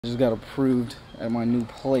Just got approved at my new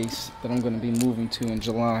place that I'm going to be moving to in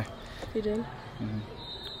July. You did? Mm-hmm.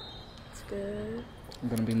 That's good. I'm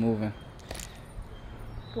going to be moving.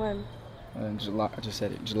 When? In July. I just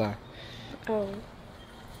said it. July. Oh.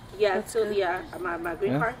 Yeah, That's so good. yeah, my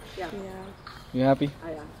green card. Yeah. You happy?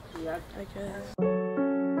 I am. Yeah. I guess.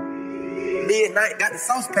 Midnight got the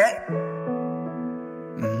sauce pack.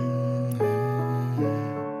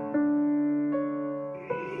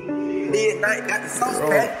 Midnight got the sauce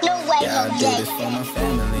pack. Yeah, I do this for my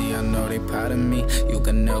family. I know they proud of me. You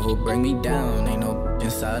can never bring me down. Ain't no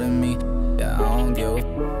inside of me. Yeah, I don't give a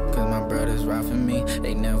cause my brothers ride for me.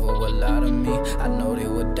 They never would lie to me. I know they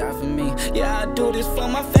would die for me. Yeah, I do this for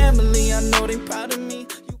my family. I know they proud of me.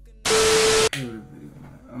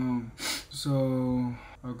 So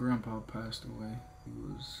our grandpa passed away. He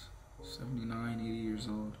was 79, 80 years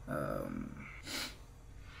old.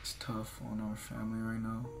 It's tough on our family right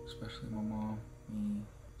now, especially my mom, me.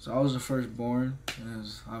 So I was the firstborn,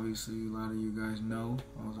 as obviously a lot of you guys know.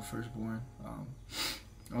 I was the firstborn.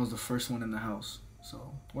 I was the first one in the house.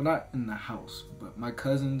 So, well, not in the house, but my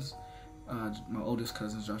cousins, my oldest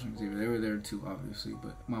cousins, Josh and Xavier, they were there too, obviously.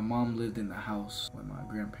 But my mom lived in the house when my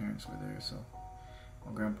grandparents were there. So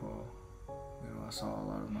my grandpa, you know, I saw a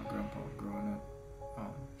lot of my grandpa growing up.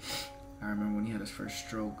 I remember when he had his first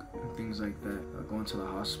stroke and things like that, going to the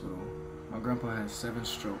hospital. My grandpa had 7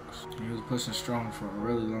 strokes. And he was pushing strong for a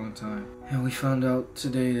really long time. And we found out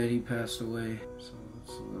today that he passed away. So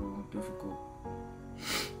it's a little difficult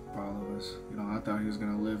for all of us. You know, I thought he was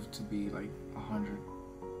gonna live to be like 100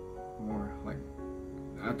 more. Like,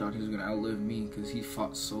 I thought he was gonna outlive me because he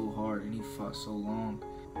fought so hard and he fought so long.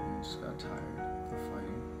 And I just got tired of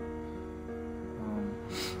fighting.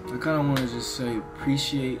 I kind of want to just say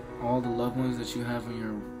appreciate all the loved ones that you have in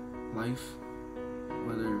your life,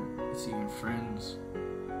 whether it's even friends,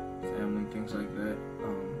 family, things like that.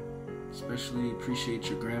 Especially appreciate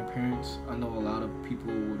your grandparents. I know a lot of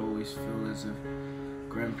people would always feel as if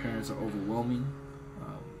grandparents are overwhelming.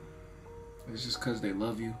 It's just because they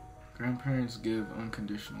love you. Grandparents give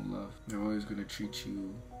unconditional love. They're always going to treat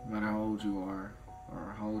you, no matter how old you are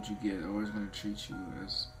or how old you get, they're always going to treat you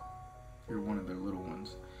as you're one of their little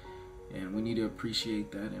ones. And we need to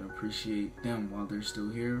appreciate that and appreciate them while they're still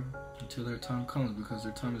here until their time comes, because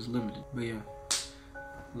their time is limited. But yeah,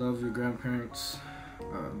 love your grandparents.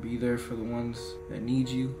 Be there for the ones that need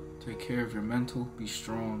you. Take care of your mental. Be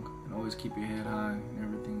strong and always keep your head high and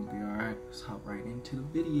everything will be alright. Let's hop right into the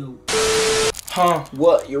video.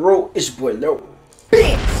 What? You wrote? It's your boy Lil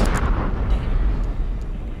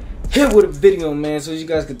Here with a video, man. So as you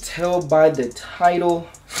guys can tell by the title,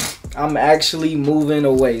 I'm actually moving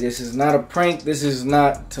away. This is not a prank. This is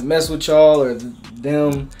not to mess with y'all or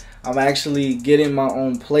them. I'm actually getting my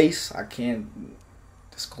own place. I can't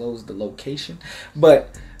disclose the location,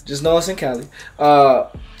 but just know it's in Cali.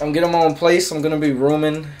 I'm getting my own place. I'm gonna be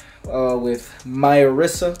rooming with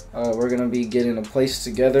Myarissa. We're gonna be getting a place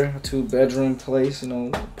together, a 2-bedroom place, you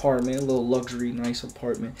know, apartment, a little luxury, nice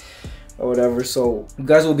apartment or whatever. So you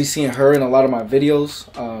guys will be seeing her in a lot of my videos.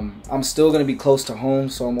 I'm still going to be close to home,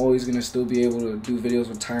 so I'm always going to still be able to do videos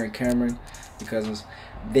with Tyra and Cameron, because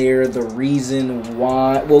they're the reason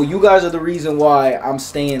why, well, you guys are the reason why I'm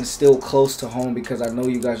staying still close to home, because I know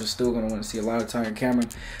you guys are still going to want to see a lot of Tyra and Cameron,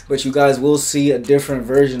 but you guys will see a different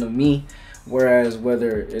version of me. Whereas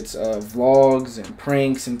whether it's vlogs and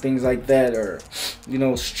pranks and things like that, or, you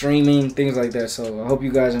know, streaming, things like that. So I hope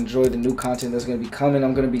you guys enjoy the new content that's going to be coming.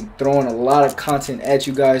 I'm going to be throwing a lot of content at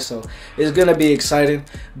you guys, so it's going to be exciting.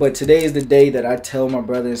 But today is the day that I tell my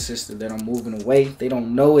brother and sister that I'm moving away. They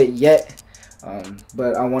don't know it yet,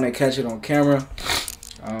 but I want to catch it on camera.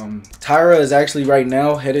 Tyra is actually right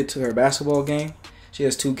now headed to her basketball game. She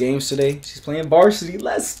has 2 games today. She's playing varsity.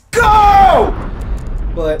 Let's go!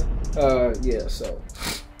 But yeah, so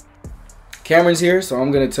Cameron's here, so I'm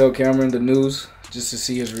gonna tell Cameron the news just to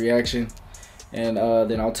see his reaction, and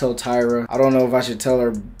then I'll tell Tyra. I don't know if I should tell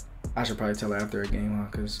her. I should probably tell her after a game,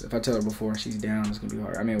 because if I tell her before and she's down, it's gonna be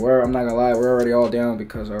hard. I mean, I'm not gonna lie, we're already all down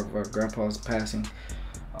because our grandpa's passing.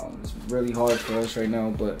 It's really hard for us right now,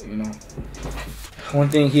 but you know, one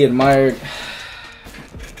thing he admired.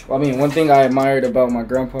 Well, I mean, one thing I admired about my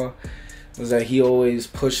grandpa was that he always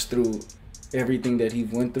pushed through everything that he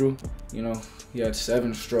went through. You know, he had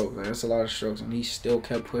 7 strokes. Like, that's a lot of strokes, and he still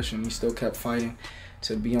kept pushing. He still kept fighting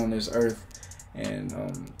to be on this earth, and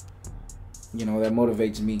you know, that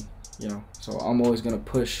motivates me. You know, so I'm always gonna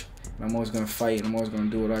push, and I'm always gonna fight, and I'm always gonna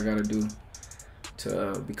do what I gotta do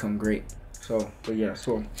to become great. So, but yeah,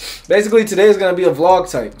 so basically today is gonna be a vlog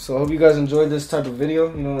type. So I hope you guys enjoyed this type of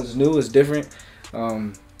video. You know, it's new, it's different.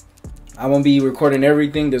 I'm gonna be recording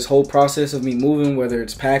everything, this whole process of me moving, whether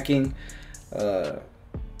it's packing,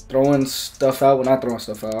 throwing stuff out. Well, not throwing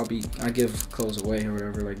stuff out. I give clothes away or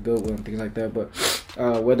whatever, like Goodwill and things like that. But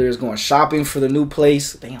whether it's going shopping for the new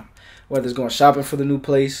place, whether it's going shopping for the new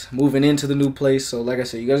place, moving into the new place. So like I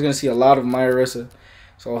said, you guys are gonna see a lot of Maya Ressa.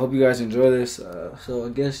 So I hope you guys enjoy this. So I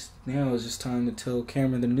guess now it's just time to tell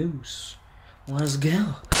Cameron the news. Let's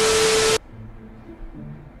go. Is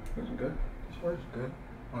it good? This works good.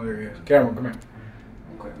 Oh, there he is. Cameron, come here.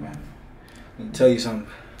 Okay, man. Let me tell you something.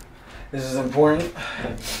 This is important.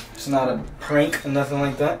 It's not a prank or nothing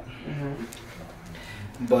like that.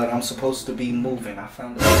 But I'm supposed to be moving. I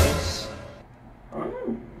found a place.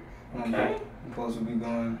 Oh, Okay. I'm supposed to be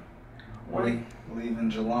going, leave in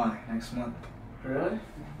July next month. really?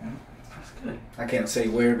 Yeah. That's good. I can't say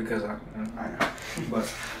where because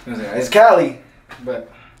but it's Cali,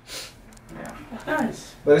 but yeah.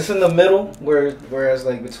 Nice. But it's in the middle, whereas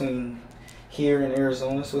like between here and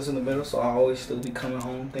Arizona, so it's in the middle. So I'll always still be coming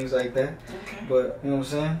home, things like that. Okay. But you know what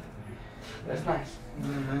I'm saying? That's nice.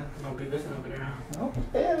 Mm-hmm. I'm gonna be listening over there. Oh,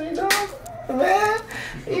 yeah, he knows, man.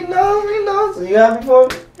 He knows. So you happy for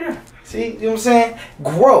me? Yeah. See, you know what I'm saying?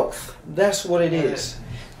 Growth. That's what it is.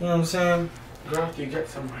 You know what I'm saying? Growth, you get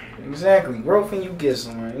somewhere. Exactly. Growth and you get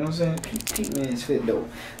somewhere. You know what I'm saying? Pete man's fit though.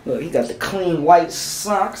 Look, he got the clean white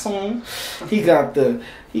socks on. He got the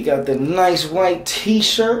nice white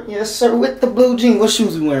t-shirt. Yes, sir, with the blue jeans. What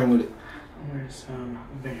shoes you wearing with it? I'm wearing some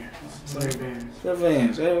Vans. Larry Vans. The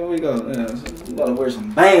Vans. There we go. Yeah, you gotta wear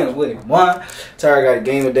some Vans with it. One. Tyra got a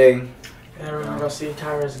game today. Yeah, we're gonna go see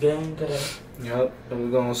Tyra's game today. Yep. And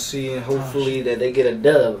we're gonna see hopefully that they get a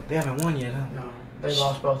dub. They haven't won yet, huh? No, they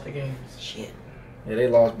lost both the games. Shit. Yeah, they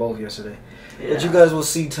lost both yesterday. Yeah. But you guys will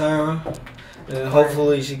see Tyra. And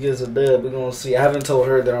hopefully she gets a dub. We're gonna see. I haven't told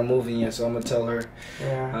her that I'm moving yet, so I'm gonna tell her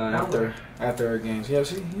after her games. Yeah,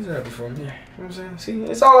 see, he's happy for me. Yeah. You know what I'm saying? See,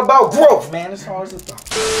 it's all about growth, man. It's all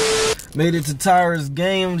about. Made it to Tyra's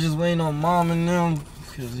game. Just waiting on mom and them.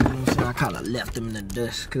 Cause you know what I'm saying, I kind of left them in the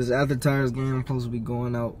dust. Cause after Tyra's game, I'm supposed to be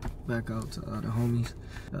going back out to the homies.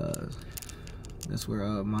 That's where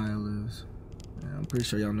Maya lives. Yeah, I'm pretty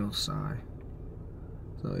sure y'all know Sai.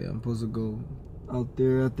 So yeah, I'm supposed to go out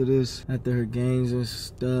there after her games and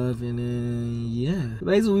stuff, and then yeah,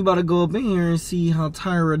 basically we about to go up in here and see how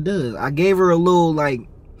Tyra does. I gave her a little like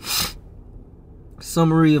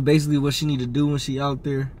summary of basically what she need to do when she out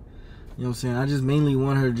there. You know what I'm saying? I just mainly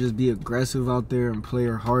want her to just be aggressive out there and play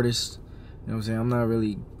her hardest. You know what I'm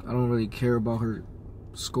saying? I don't really care about her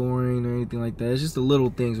scoring or anything like that. It's just the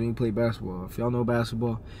little things when you play basketball. If y'all know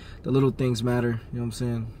basketball, the little things matter. You know what I'm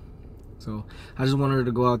saying? So I just want her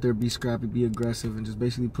to go out there, be scrappy, be aggressive, and just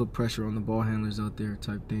basically put pressure on the ball handlers out there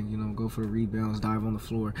type thing. You know, go for the rebounds, dive on the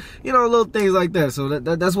floor. You know, little things like that. So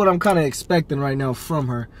that's what I'm kind of expecting right now from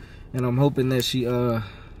her. And I'm hoping that she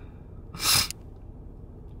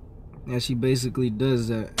she basically does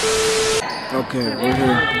that. Okay, we're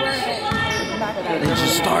here. They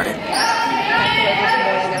just started.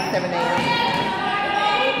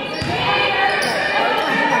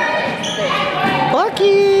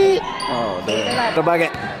 Bucky! Oh, damn. Get up,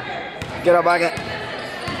 bucket. Get up, bucket.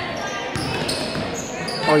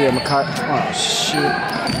 Oh, yeah, Makai. Oh, shit.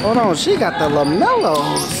 Hold on, she got the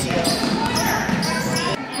LaMelos.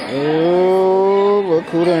 Oh, look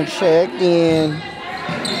who done checked in.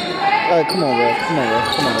 All right, come on, bro. Come on, bro.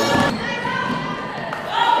 Come on, bro.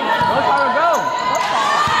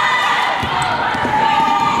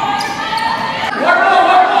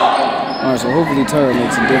 Alright, so hopefully Tyra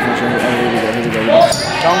makes a difference. Here we go.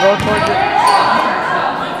 Don't go towards it.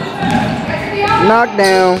 Knock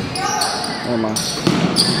down. Never mind.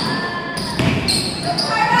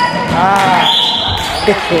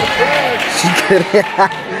 She couldn't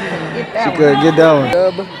get that one.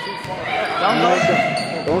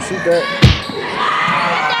 Don't shoot that.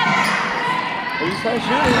 You start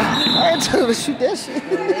shooting. I ain't trying to shoot that shit.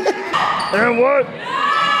 And what?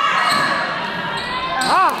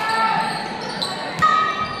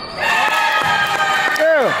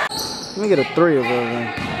 Yeah. Let me get a 3 of those then.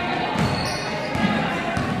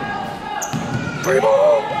 Straight up!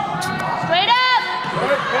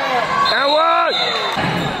 And what?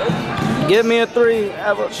 Give me a 3.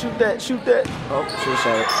 Shoot that. Oh, should have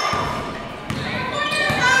shot it.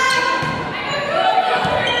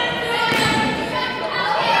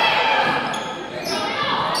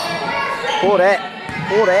 Pull that.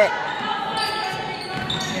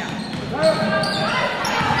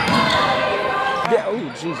 Yeah, oh,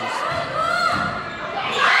 Jesus.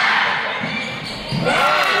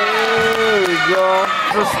 There we go.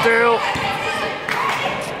 Just still.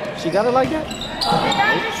 She got it like that?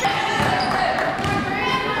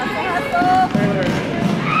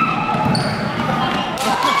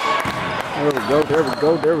 There we go, there we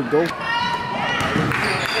go, there we go.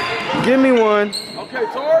 Give me one. Okay,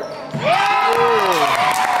 Tor.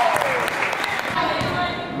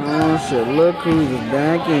 Oh shit, look who's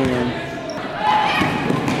back in.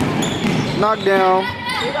 Knockdown.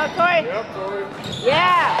 Here you go, Tori.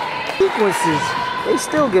 Yeah. Sequences, they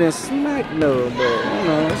still getting smacked though, but you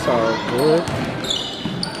know, it's all good.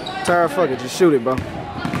 Tyra, fuck it, just shoot it, bro.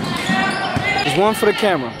 Just one for the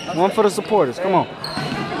camera, one for the supporters, come on.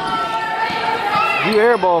 You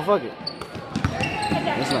airball, fuck it.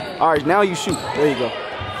 Alright, now you shoot. There you go.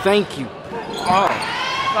 Thank you. Alright.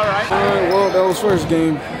 Well, that was first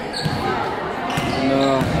game. And,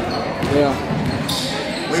 yeah.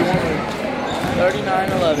 We won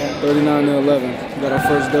 39-11. 39-11. Got our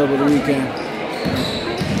first dub of the weekend.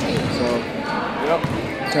 So,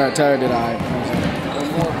 Tyra did alright. One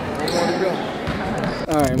more to go.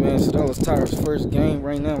 Alright, man, so that was Tyra's first game.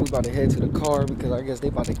 Right now, we about to head to the car because I guess they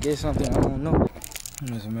about to get something. I don't know.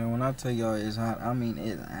 Listen, man, when I tell y'all it's hot, I mean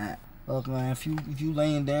it's hot. Look, man, if you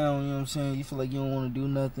laying down, you know what I'm saying, you feel like you don't want to do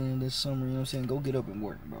nothing this summer, you know what I'm saying, go get up and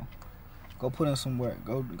work, bro. Go put in some work.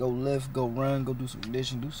 Go lift, go run, go do some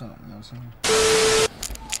condition, do something, you know what I'm saying?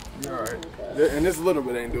 You're alright. And this little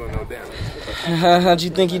bit ain't doing no damage. How'd you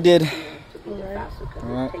think you did?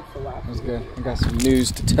 Alright, that's good. I got some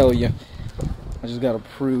news to tell you. I just got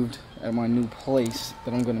approved at my new place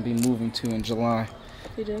that I'm going to be moving to in July.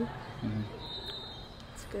 You did? Mm-hmm.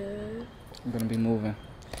 That's good. I'm going to be moving.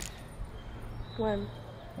 When?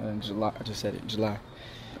 In July. I just said it, July.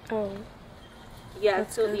 Oh. Yeah,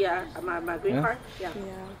 so yeah, my green Yeah? card? Yeah.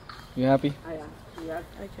 You happy? I am. Yeah,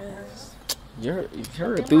 I guess. Your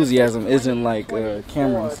enthusiasm isn't like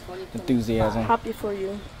Cameron's enthusiasm. Happy for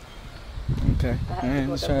you. Okay. Alright,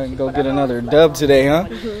 let's try and go get another dub today, huh?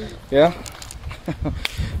 Yeah?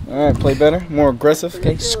 Alright, play better, more aggressive,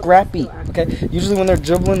 okay? Scrappy, okay? Usually when they're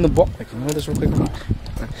dribbling the ball, like, you know this real quick?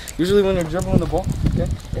 Usually when they're dribbling the ball, okay?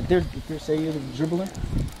 If they're say you're dribbling,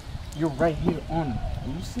 you're right here on them.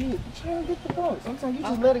 And you see it, you try to get the ball. Sometimes you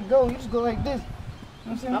just let it go, you just go like this. You know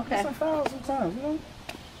what I'm saying? Okay. It's a foul sometimes, you know?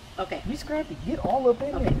 Okay. Be scrappy, get all up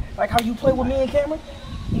in there. Like how you play with me and Cameron,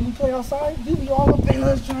 when we play outside, you be all up in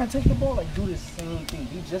us trying to take the ball. Like, do the same thing,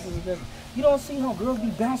 be just as aggressive. You don't see how girls be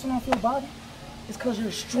bouncing off your body? It's because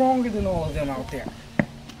you're stronger than all of them out there.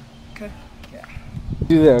 Okay? Yeah.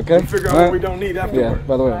 Do that, okay? We figure out what we don't need afterward. Yeah,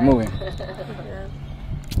 by the way, I'm moving. Yeah.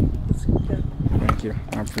 Thank you.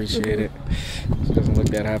 I appreciate it. She doesn't look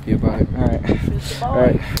that happy about it. All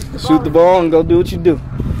right. Shoot the ball and go do what you do.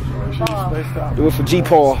 Do it for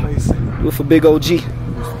G-Paul. Do it for Big OG.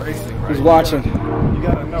 Who's watching. You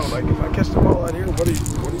gotta know, like, if I catch the ball out here, what are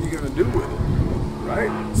you gonna do with it?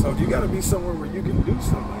 Right? So you gotta be somewhere where you can do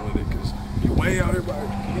something with it, because you're way out here,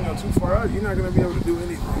 too far out, you're not gonna be able to do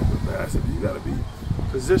anything but pass it. You gotta be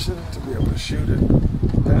positioned to be able to shoot it,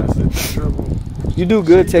 pass it, dribble. You do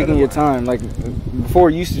good taking your time. Like before,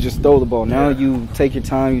 you used to just throw the ball. Now you take your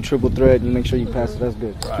time, you triple threat, and you make sure you pass it. That's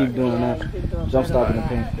good. Just keep doing that. Jump stop in the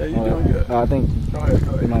paint. Yeah, you're doing good. I think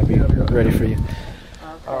it might be ready for you.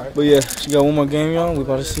 Alright. But yeah, she got one more game, y'all. We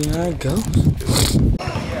about to see how it goes.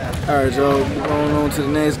 Alright, y'all. We're going on to the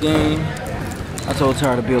next game. I told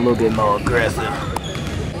her to be a little bit more aggressive.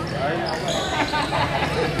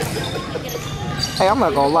 Hey, I'm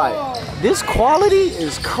not gonna lie. This quality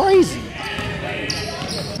is crazy.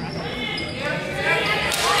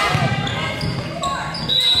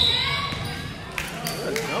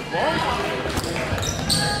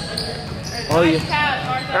 Oh yeah.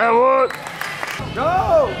 Atwood.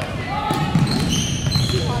 Go!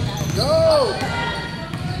 Go!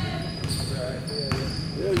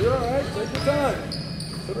 Yeah, you're alright. Take your time.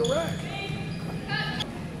 To the rack.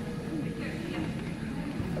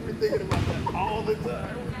 I've been thinking about that all the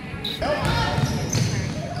time.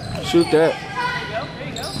 Shoot that.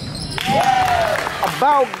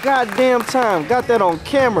 About goddamn time. Got that on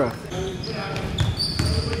camera.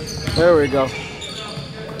 There we go.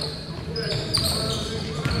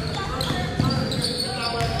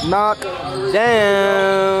 Knock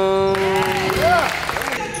down.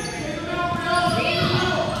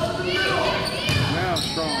 Now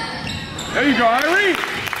strong. There you go, Irene.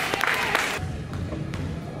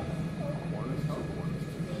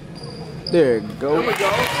 There you go. There we go.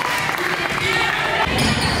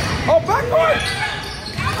 Oh, backboard!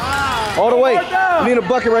 All the way. You need a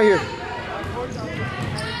bucket right here.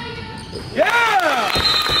 Yeah!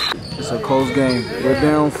 It's a close game. We're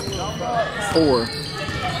down 4.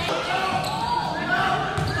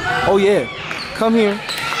 Oh yeah. Come here.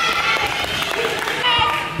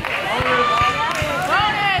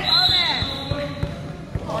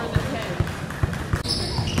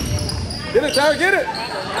 Get it, Tyler, get it!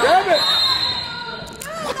 Grab it!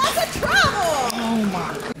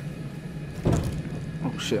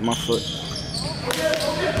 shit, my foot.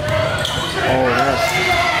 Oh, that's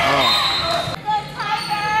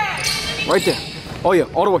right there. Oh yeah,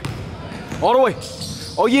 all the way. All the way.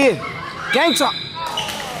 Oh yeah. Gang talk.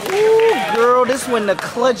 Ooh, girl, this when the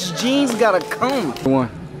clutch jeans gotta come. One.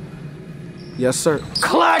 Yes, sir.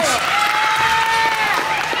 Clutch!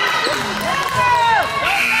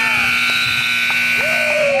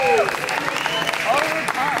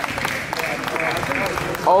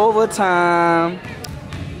 Overtime.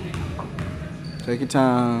 Take your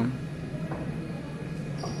time.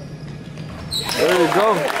 There you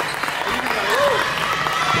go.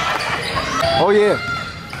 Oh yeah.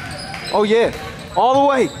 Oh yeah. All the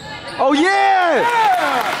way. Oh yeah.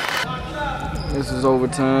 This is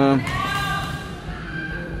overtime.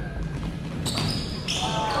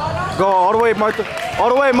 Go all the way, Martha. All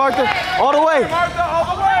the way, Martha. All the way. Martha,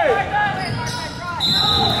 all the way.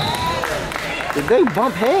 Did they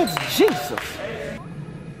bump heads? Jesus.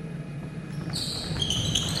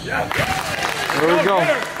 There we go.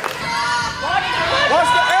 Watch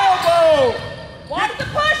the elbow. Watch the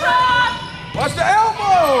push-up! Watch the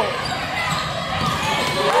elbow.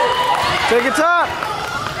 Take your time.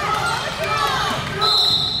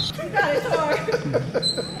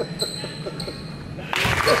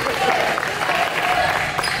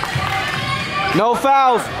 No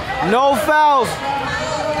fouls. No fouls.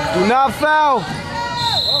 Do not foul.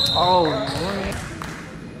 Oh, man.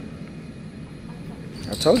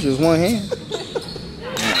 I told you it was one hand.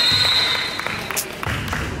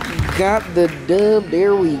 Got the dub.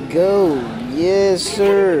 There we go. Yes,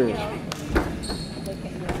 sir.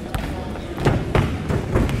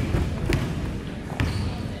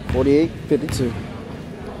 $48.52.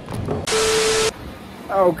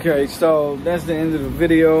 Okay, so that's the end of the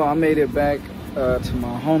video. I made it back to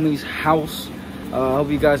my homie's house. I hope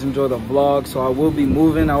you guys enjoy the vlog. So I will be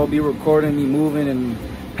moving. I will be recording me moving and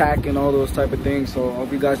packing, all those type of things. So I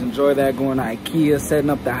hope you guys enjoy that. Going to IKEA, setting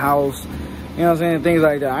up the house. You know what I'm saying? Things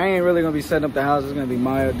like that. I ain't really going to be setting up the house. It's going to be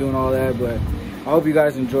Maya doing all that. But I hope you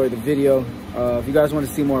guys enjoyed the video. If you guys want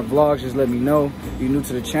to see more vlogs, just let me know. If you're new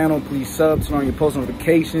to the channel, please sub, turn on your post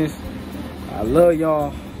notifications. I love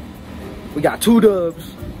y'all. We got 2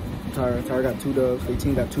 dubs. Tyra got 2 dubs. The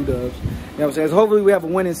team got 2 dubs. You know what I'm saying? So hopefully we have a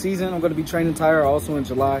winning season. I'm going to be training Tyra also in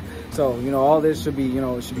July. So, you know, all this should be, you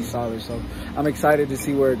know, it should be solid. So I'm excited to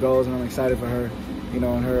see where it goes, and I'm excited for her, you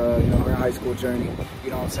know, in her, you know, her high school journey.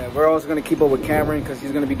 You know what I'm saying? We're also going to keep up with Cameron because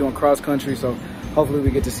he's going to be doing cross country. So hopefully we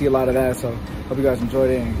get to see a lot of that. So hope you guys enjoyed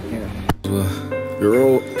it. And, yeah.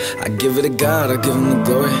 I give it to God, I give him the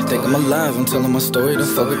glory. Think I'm alive, I'm telling my story. Don't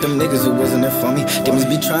fuck with them niggas who wasn't there for me. Demons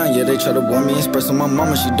be trying, yeah, they try to warn me. Express on my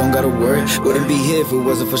mama, she don't gotta worry. Wouldn't be here if it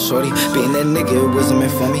wasn't for shorty. Being that nigga, it wasn't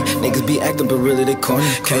meant for me. Niggas be acting, but really they corny.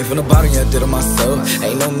 Came from the bottom, yeah, I did it myself.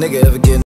 Ain't no nigga ever getting